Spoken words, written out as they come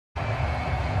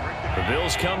The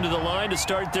Bills come to the line to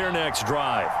start their next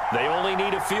drive. They only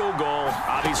need a field goal.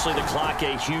 Obviously, the clock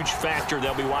a huge factor.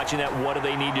 They'll be watching that. What do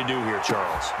they need to do here,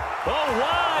 Charles? Oh,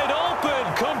 wide open,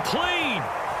 complete.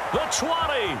 The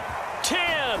 20,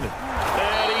 10,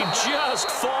 and he just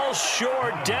falls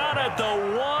short down at the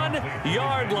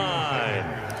 1-yard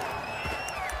line.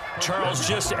 Charles,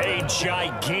 just a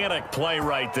gigantic play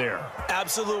right there.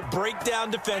 Absolute breakdown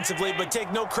defensively, but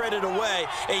take no credit away.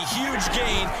 A huge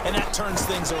gain, and that turns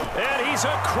things around. And he's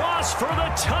across for the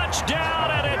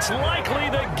touchdown, and it's likely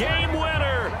the game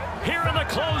winner here in the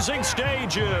closing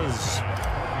stages.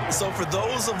 So for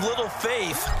those of little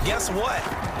faith, guess what?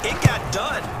 It got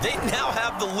done. They now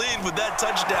have the lead with that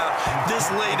touchdown this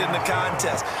late in the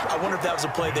contest. I wonder if that was a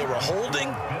play they were holding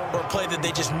or a play that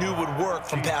they just knew would work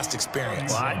from past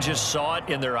experience. Well, I just saw it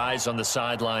in their eyes on the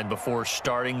sideline before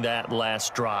starting that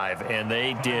last drive, and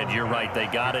they did. You're right. They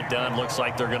got it done. Looks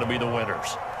like they're going to be the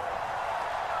winners.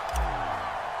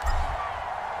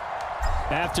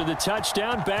 After the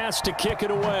touchdown, Bass to kick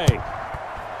it away.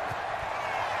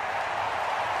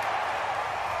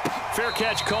 Fair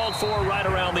catch called for right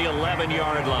around the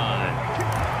 11-yard line.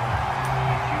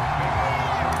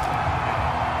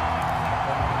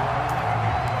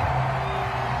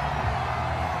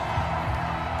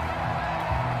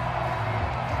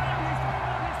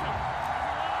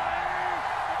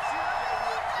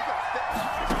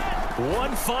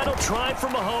 One final try for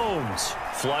Mahomes.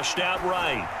 Flushed out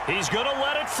right. He's going to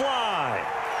let it fly.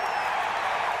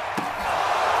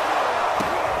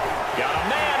 Got a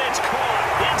man. It's caught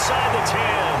inside the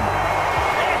 10.